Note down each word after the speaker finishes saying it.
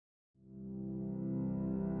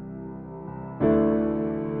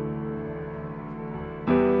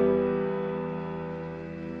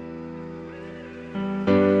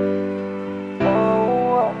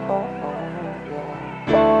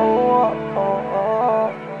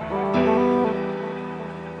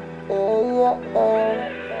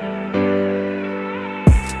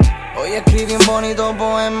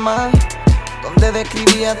poema donde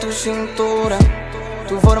describía tu cintura,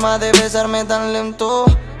 tu forma de besarme tan lento.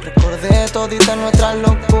 Recordé todita nuestras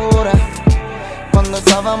locuras cuando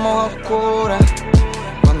estábamos a oscuras,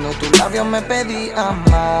 cuando tus labios me pedían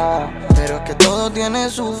más. Pero es que todo tiene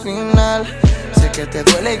su final. Sé que te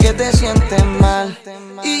duele y que te sientes mal,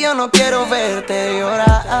 y yo no quiero verte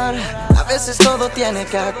llorar. A veces todo tiene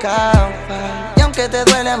que acabar, y aunque te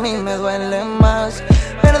duele a mí me duele más.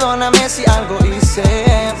 Perdóname si algo hice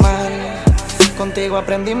mal. Contigo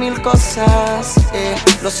aprendí mil cosas,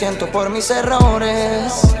 lo siento por mis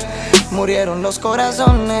errores. Murieron los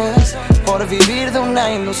corazones por vivir de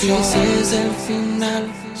una ilusión. Y ese es el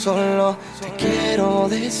final. Solo te quiero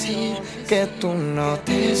decir que tú no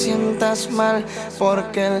te sientas mal,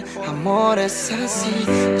 porque el amor es así.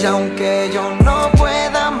 Y aunque yo no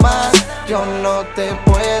pueda más, yo no te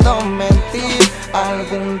puedo mentir.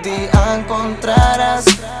 Algún día encontrarás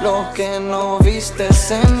lo que no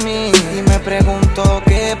vistes en mí. Y me pregunto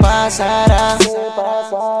qué pasará,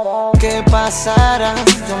 qué pasará.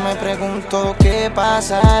 Yo me pregunto qué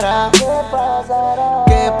pasará,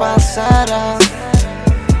 qué pasará.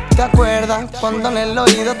 ¿Te acuerdas cuando en el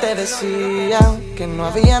oído te decía que no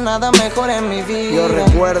había nada mejor en mi vida? Yo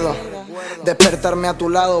recuerdo despertarme a tu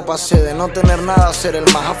lado. Pasé de no tener nada a ser el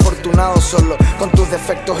más afortunado, solo con tus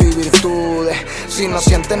defectos y virtudes. Si no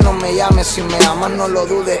sientes no me llames, si me amas no lo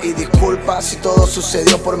dudes. Y disculpa si todo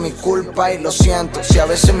sucedió por mi culpa, y lo siento si a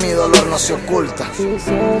veces mi dolor no se oculta. Si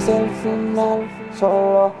ese es el final,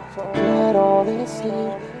 solo quiero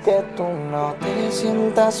decir que tú no te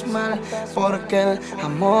sientas mal, porque el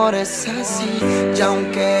amor es así. Y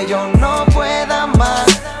aunque yo no pueda más,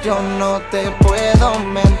 yo no te puedo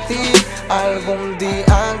mentir. Algún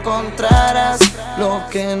día encontrarás lo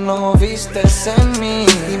que no vistes en mí.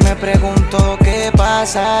 Y me pregunto qué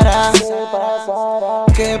pasará,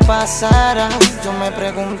 qué pasará. Yo me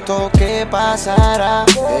pregunto qué pasará,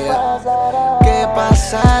 qué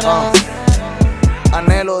pasará.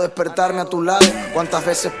 Anhelo despertarme a tu lado. Cuántas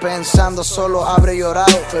veces pensando solo habré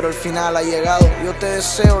llorado, pero el final ha llegado. Yo te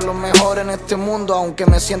deseo lo mejor en este mundo, aunque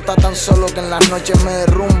me sienta tan solo que en las noches me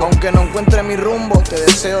derrumbo. Aunque no encuentre mi rumbo, te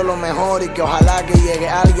deseo lo mejor, y que ojalá que llegue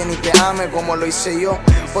alguien y te ame como lo hice yo.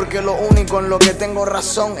 Porque lo único en lo que tengo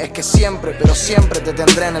razón es que siempre, pero siempre te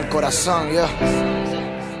tendré en el corazón. Yo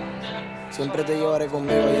siempre te llevaré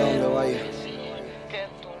conmigo allá donde vayas.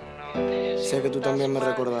 Sé que tú también me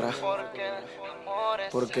recordarás,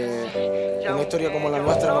 porque una historia como la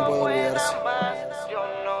nuestra no puede olvidarse.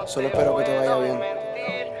 Solo espero que te vaya bien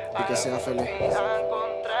y que seas feliz,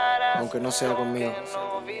 aunque no sea conmigo.